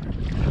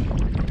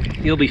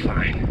 You'll be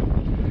fine.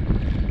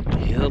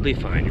 You'll be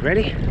fine. You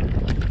ready?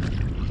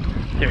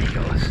 There he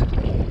goes.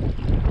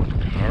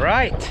 All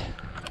right.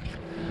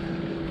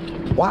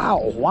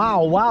 Wow,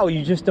 wow, wow.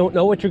 You just don't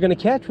know what you're going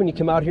to catch when you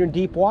come out here in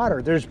deep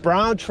water. There's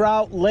brown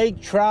trout, lake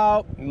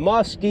trout,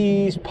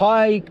 muskies,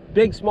 pike,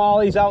 big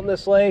smallies out in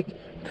this lake.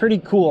 Pretty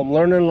cool. I'm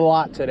learning a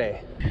lot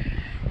today.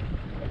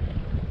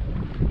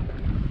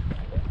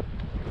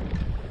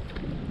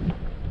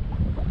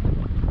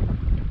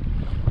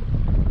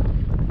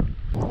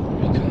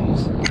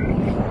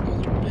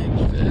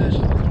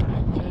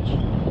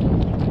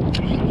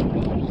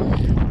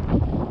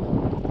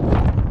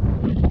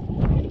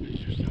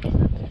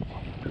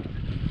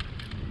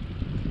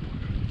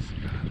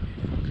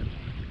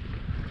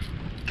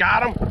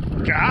 Got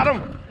him, got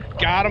him,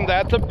 got him.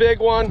 That's a big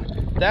one.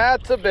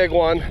 That's a big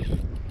one.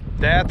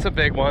 That's a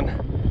big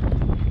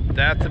one.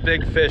 That's a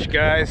big fish,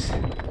 guys.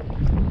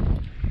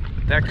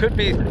 That could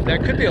be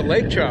a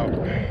lake trout.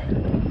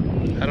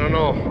 I don't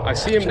know. I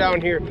see him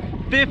down here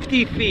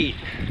 50 feet.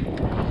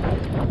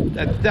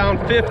 That's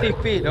down 50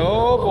 feet.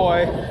 Oh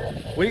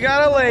boy. We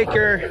got a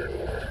laker.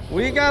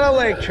 We got a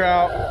lake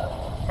trout.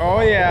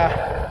 Oh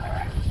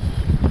yeah.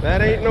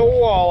 That ain't no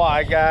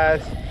walleye,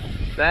 guys.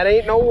 That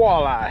ain't no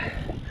walleye.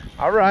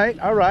 All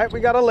right, we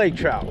got a lake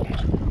trout.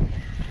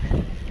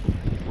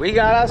 We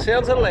got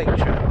ourselves a lake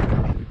trout.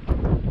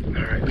 All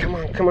right, come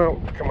on, come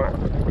on, come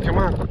on, come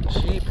on,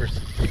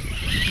 jeepers.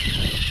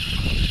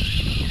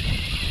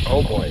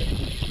 Oh boy,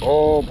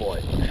 oh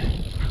boy.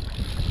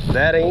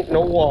 That ain't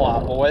no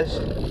walleye, boys.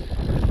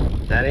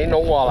 That ain't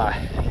no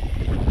walleye.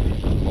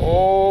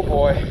 Oh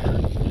boy.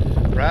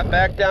 Right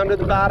back down to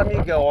the bottom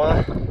you go,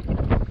 huh?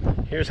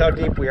 Here's how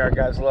deep we are,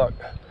 guys, look.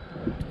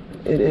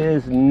 It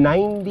is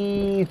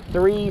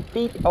 93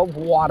 feet of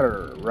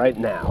water right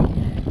now.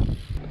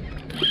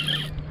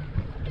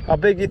 How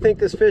big do you think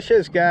this fish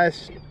is,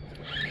 guys?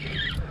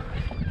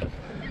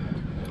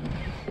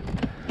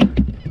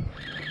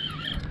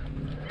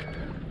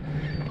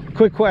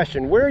 Quick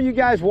question, where are you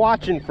guys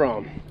watching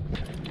from?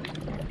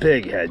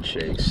 Big head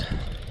shakes.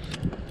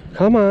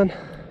 Come on.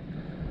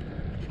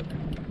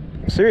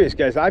 I'm serious,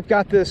 guys. I've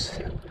got this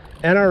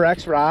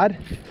NRX rod.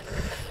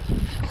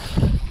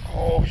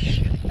 Oh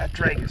shit. That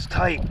drag is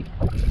tight.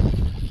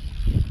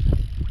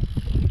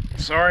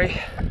 Sorry.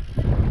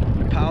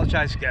 I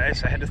apologize,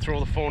 guys. I had to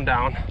throw the phone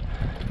down.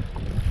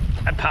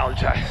 I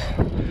apologize.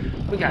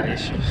 We got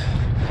issues.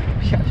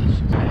 We got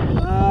issues.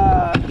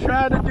 I'm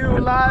trying to do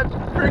live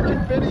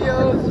freaking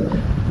videos,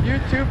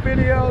 YouTube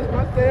videos.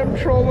 My damn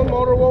trolling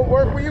motor won't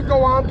work. Will you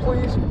go on,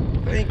 please?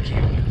 Thank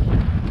you.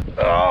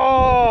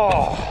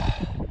 Oh.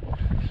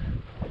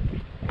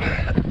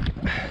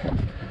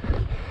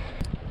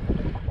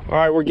 All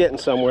right, we're getting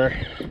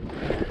somewhere.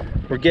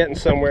 We're getting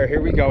somewhere.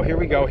 Here we go, here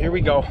we go, here we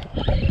go.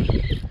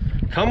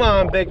 Come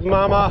on, big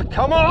mama,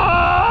 come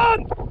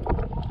on!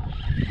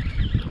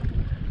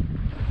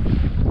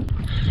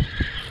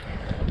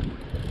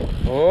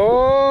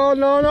 Oh,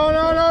 no, no,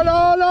 no, no,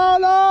 no, no,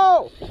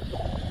 no!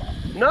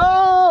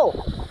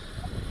 No!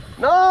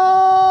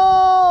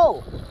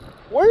 No!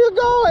 Where are you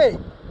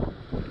going?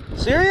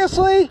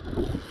 Seriously?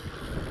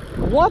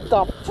 What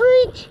the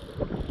freak?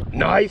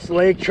 Nice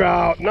lake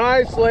trout,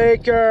 nice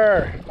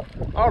laker.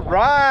 All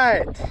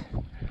right.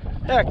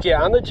 Heck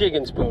yeah, on the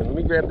jigging spoon. Let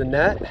me grab the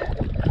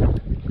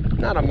net.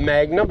 Not a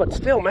Magnum, but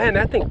still, man,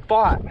 that thing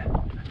fought.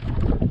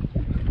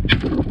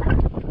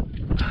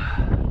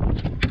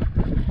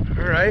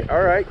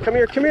 All right, come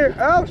here, come here.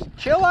 Oh,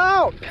 chill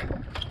out.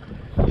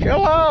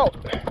 Chill out.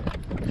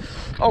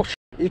 Oh,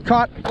 you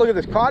caught, look at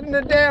this, caught in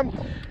the damn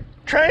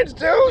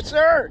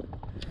transducer.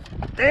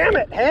 Damn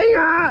it, hang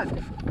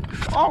on.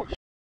 Oh,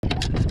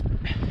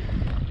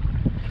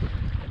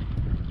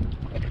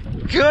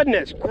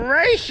 goodness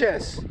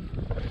gracious.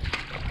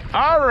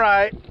 All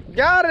right,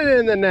 got it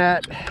in the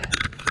net.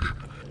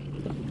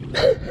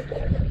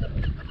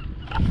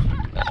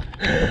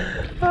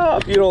 Oh,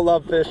 if you don't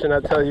love fishing,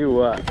 I'll tell you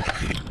what.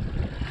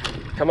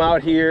 Come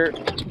out here,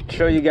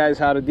 show you guys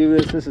how to do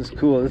this. This is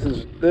cool.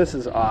 This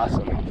is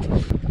awesome.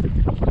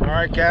 All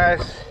right,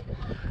 guys,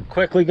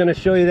 quickly gonna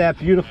show you that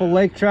beautiful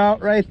lake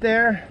trout right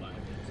there.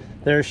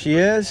 There she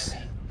is.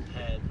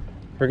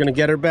 We're gonna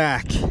get her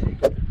back.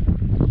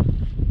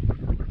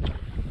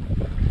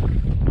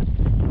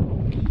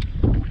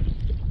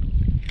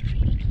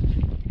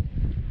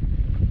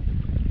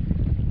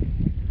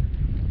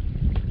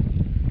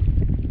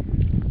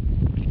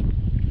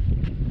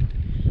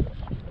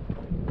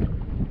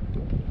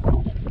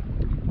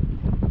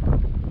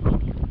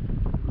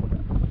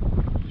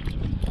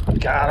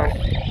 Got him.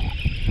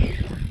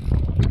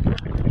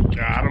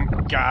 Got him,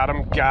 got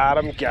him, got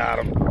him, got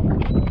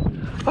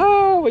him.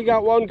 Oh, we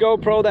got one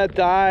GoPro that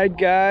died,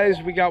 guys.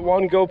 We got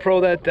one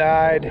GoPro that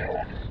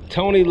died.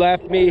 Tony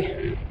left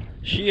me.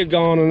 She a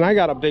gone, and I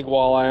got a big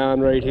walleye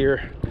on right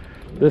here.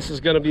 This is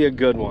gonna be a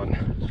good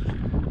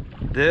one.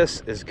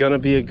 This is gonna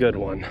be a good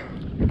one.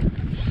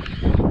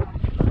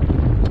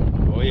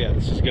 Oh yeah,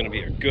 this is gonna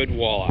be a good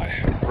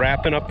walleye.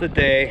 Wrapping up the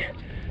day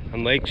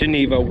on Lake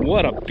Geneva.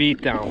 What a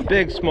beatdown.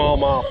 Big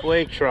smallmouth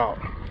lake trout.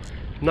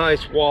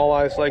 Nice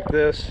walleyes like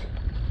this.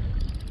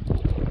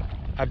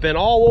 I've been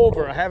all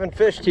over. I haven't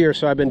fished here,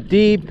 so I've been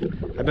deep.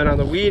 I've been on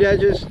the weed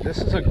edges. This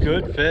is a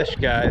good fish,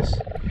 guys.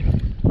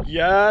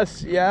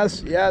 Yes,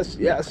 yes, yes,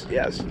 yes,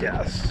 yes,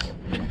 yes.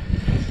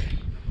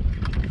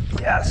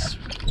 Yes.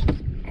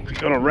 We're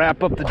gonna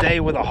wrap up the day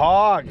with a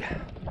hog.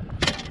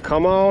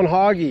 Come on,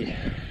 hoggy.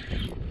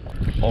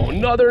 Oh,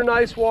 another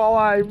nice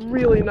walleye.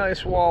 Really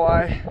nice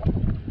walleye.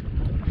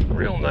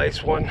 Real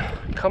nice one.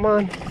 Come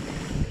on.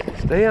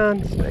 Stay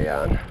on, stay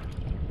on.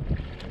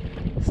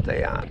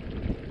 Stay on.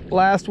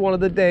 Last one of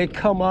the day.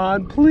 Come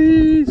on,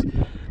 please.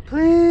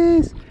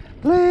 Please.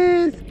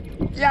 Please.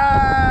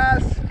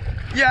 Yes.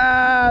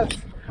 Yes.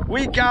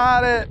 We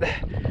got it.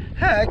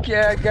 Heck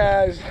yeah,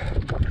 guys.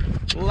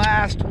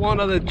 Last one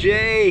of the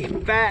day.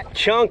 Fat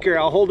chunker.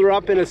 I'll hold her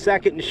up in a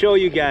second and show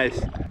you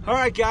guys. All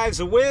right, guys.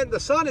 The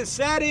sun is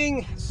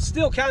setting.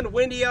 Still kind of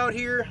windy out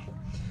here.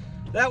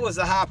 That was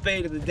the hot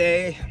bait of the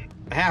day.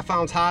 A 1/2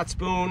 ounce HAAT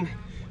spoon,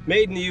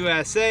 made in the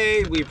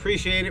USA. We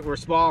appreciate it. We're a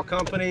small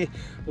company.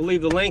 We'll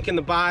leave the link in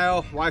the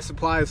bio. Why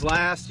supplies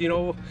last. You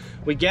know,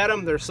 we get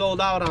them. They're sold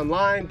out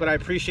online, but I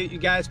appreciate you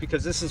guys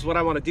because this is what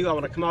I want to do. I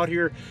want to come out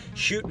here,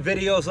 shoot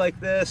videos like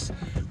this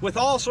with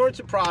all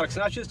sorts of products,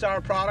 not just our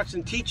products,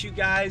 and teach you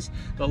guys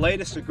the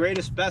latest, the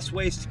greatest, best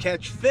ways to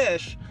catch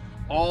fish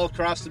all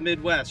across the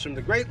Midwest, from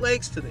the Great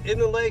Lakes to the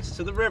inland lakes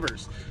to the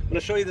rivers. I'm going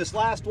to show you this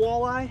last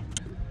walleye.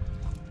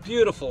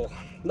 Beautiful.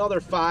 Another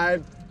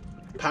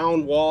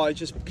 5-pound walleye.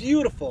 Just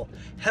beautiful,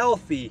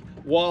 healthy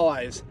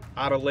walleyes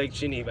out of Lake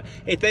Geneva.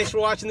 Hey, thanks for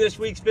watching this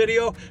week's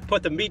video.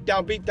 Put the beat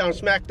down,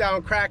 smack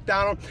down, crack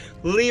down.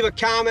 Leave a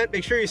comment.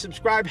 Make sure you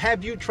subscribe.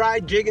 Have you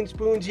tried jigging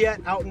spoons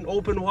yet out in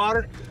open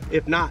water?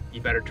 If not,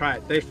 you better try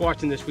it. Thanks for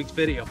watching this week's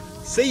video.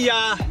 See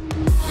ya.